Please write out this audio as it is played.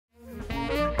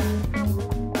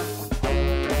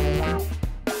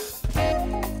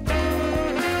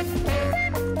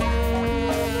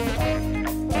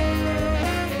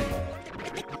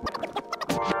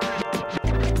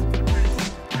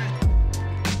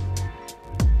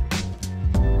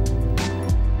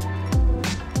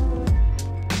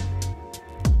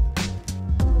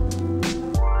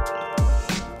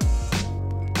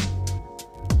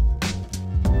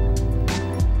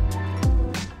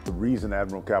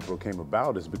Admiral Capital came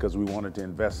about is because we wanted to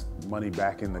invest money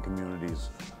back in the communities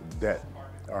that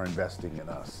are investing in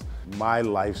us. My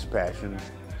life's passion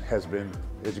has been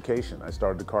education. I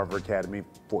started the Carver Academy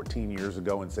 14 years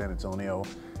ago in San Antonio,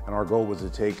 and our goal was to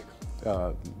take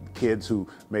kids who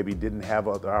maybe didn't have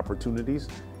other opportunities,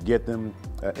 get them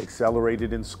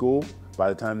accelerated in school. By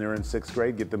the time they're in 6th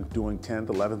grade, get them doing 10th,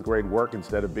 11th grade work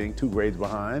instead of being 2 grades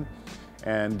behind,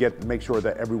 and make sure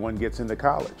that everyone gets into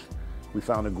college. We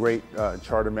found a great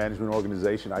charter management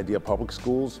organization, Idea Public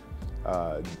Schools,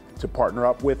 to partner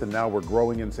up with, and now we're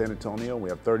growing in San Antonio. We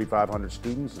have 3,500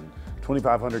 students and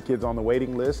 2,500 kids on the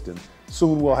waiting list, and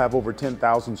soon we'll have over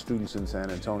 10,000 students in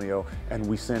San Antonio, and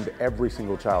we send every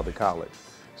single child to college.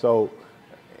 So,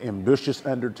 ambitious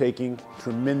undertaking,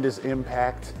 tremendous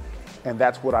impact, and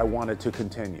that's what I wanted to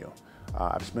continue.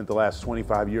 I've spent the last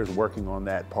 25 years working on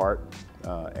that part,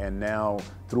 and now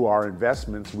through our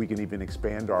investments, we can even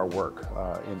expand our work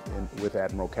with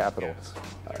Admiral Capital.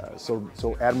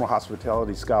 So Admiral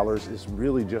Hospitality Scholars is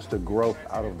really just a growth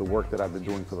out of the work that I've been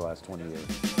doing for the last 20 years.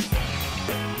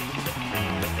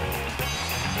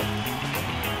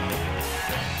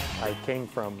 I came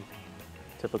from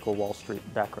typical Wall Street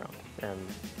background and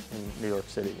in New York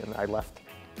City, and I left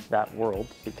that world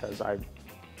because I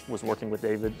was working with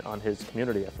David on his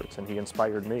community efforts, and he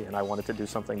inspired me, and I wanted to do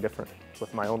something different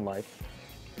with my own life,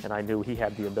 and I knew he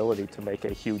had the ability to make a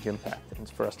huge impact. And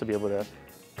for us to be able to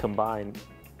combine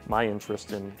my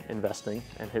interest in investing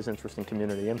and his interest in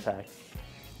community impact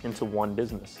into one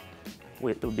business,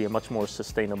 it would be a much more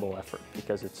sustainable effort,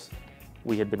 because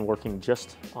we had been working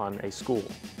just on a school.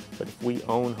 But if we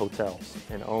own hotels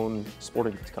and own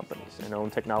sporting goods companies and own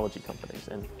technology companies,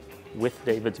 and with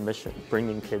David's mission,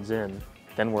 bringing kids in,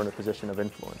 then we're in a position of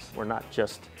influence. We're not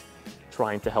just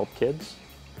trying to help kids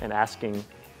and asking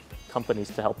companies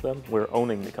to help them, we're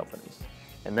owning the companies.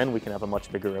 And then we can have a much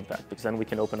bigger impact, because then we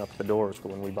can open up the doors.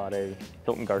 When we bought a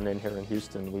Hilton Garden Inn here in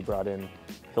Houston, we brought in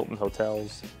Hilton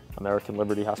Hotels, American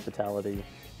Liberty Hospitality,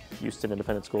 Houston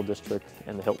Independent School District,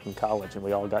 and the Hilton College, and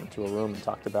we all got into a room and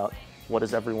talked about what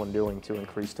is everyone doing to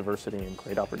increase diversity and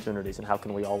create opportunities, and how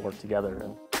can we all work together.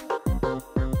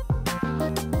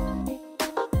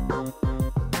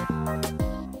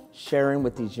 Sharing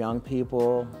with these young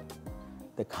people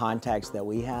the contacts that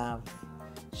we have,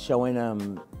 showing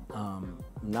them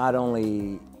not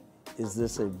only is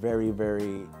this a very,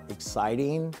 very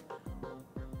exciting,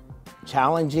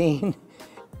 challenging,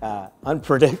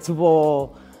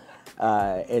 unpredictable,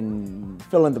 and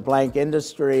fill-in-the-blank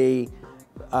industry,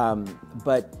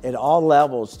 but at all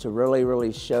levels to really,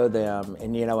 really show them.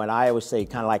 And and I always say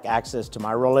kind of like access to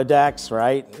my Rolodex,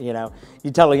 right?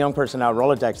 You tell a young person now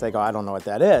Rolodex, they go, I don't know what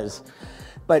that is.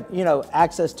 But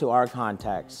access to our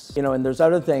contacts, and there's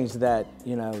other things that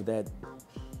that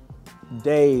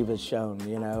Dave has shown,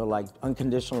 like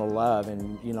unconditional love,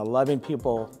 and loving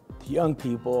people, young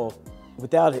people,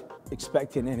 without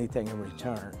expecting anything in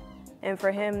return. And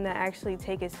for him to actually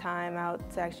take his time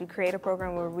out to actually create a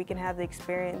program where we can have the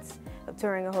experience of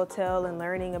touring a hotel and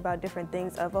learning about different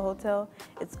things of a hotel,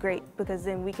 it's great, because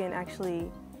then we can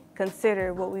actually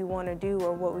consider what we want to do,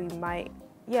 or what we might,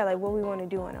 what we want to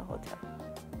do in a hotel.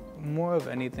 More of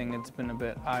anything, it's been a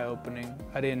bit eye-opening.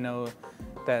 I didn't know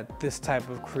that this type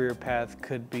of career path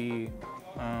could be,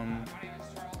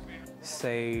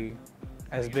 say,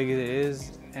 as big as it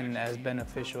is and as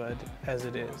beneficial as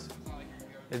it is.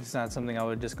 It's not something I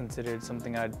would just consider, it's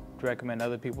something I'd recommend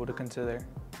other people to consider.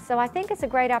 So I think it's a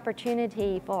great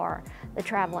opportunity for the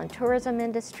travel and tourism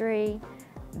industry,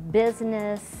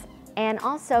 business, and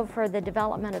also for the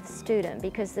development of the student,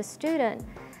 because the student,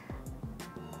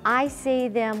 I see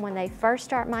them when they first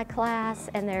start my class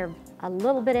and they're a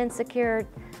little bit insecure.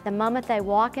 The moment they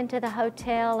walk into the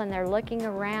hotel and they're looking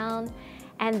around,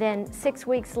 and then 6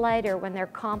 weeks later when they're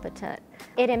competent.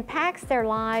 It impacts their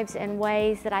lives in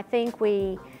ways that I think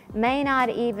we may not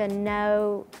even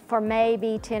know for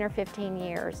maybe 10 or 15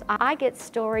 years. I get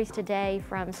stories today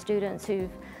from students who've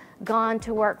gone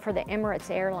to work for the Emirates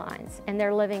Airlines and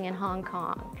they're living in Hong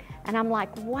Kong. And I'm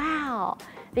like, wow,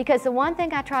 because the one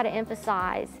thing I try to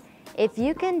emphasize, if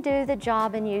you can do the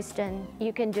job in Houston,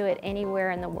 you can do it anywhere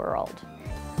in the world.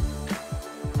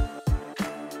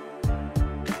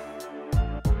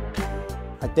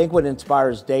 I think what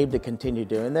inspires Dave to continue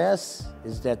doing this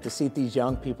is that to see these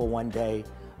young people one day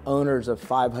owners of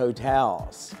 5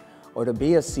 hotels, or to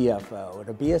be a CFO, or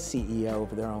to be a CEO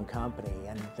of their own company.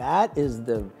 And that is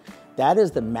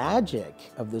the magic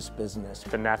of this business.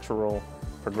 The natural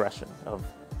progression of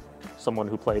someone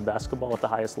who played basketball at the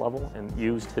highest level and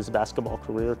used his basketball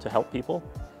career to help people.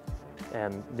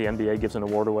 And the NBA gives an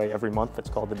award away every month. It's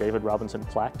called the David Robinson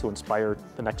Plaque to inspire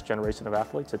the next generation of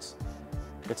athletes.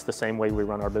 it's the same way we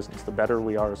run our business. The better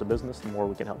we are as a business, the more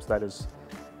we can help. So that is,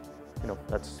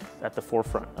 that's at the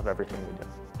forefront of everything we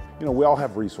do. We all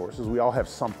have resources. We all have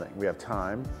something. We have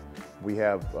time. We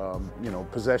have,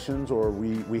 possessions, or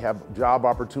we have job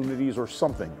opportunities or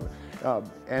something.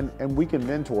 And we can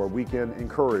mentor, we can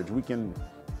encourage, we can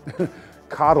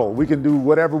coddle, we can do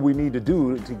whatever we need to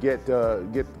do to get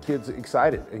kids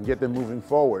excited and get them moving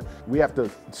forward. We have to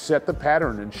set the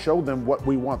pattern and show them what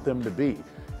we want them to be,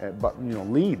 but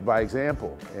lead by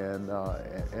example.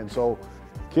 And so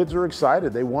kids are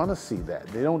excited. They want to see that.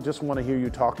 They don't just want to hear you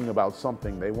talking about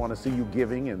something. They want to see you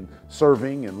giving and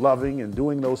serving and loving and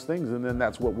doing those things, and then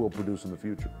that's what we'll produce in the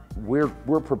future. We're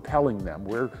propelling them.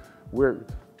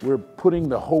 We're putting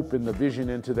the hope and the vision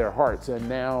into their hearts, and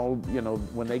now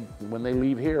when they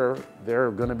leave here,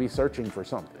 they're going to be searching for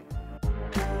something.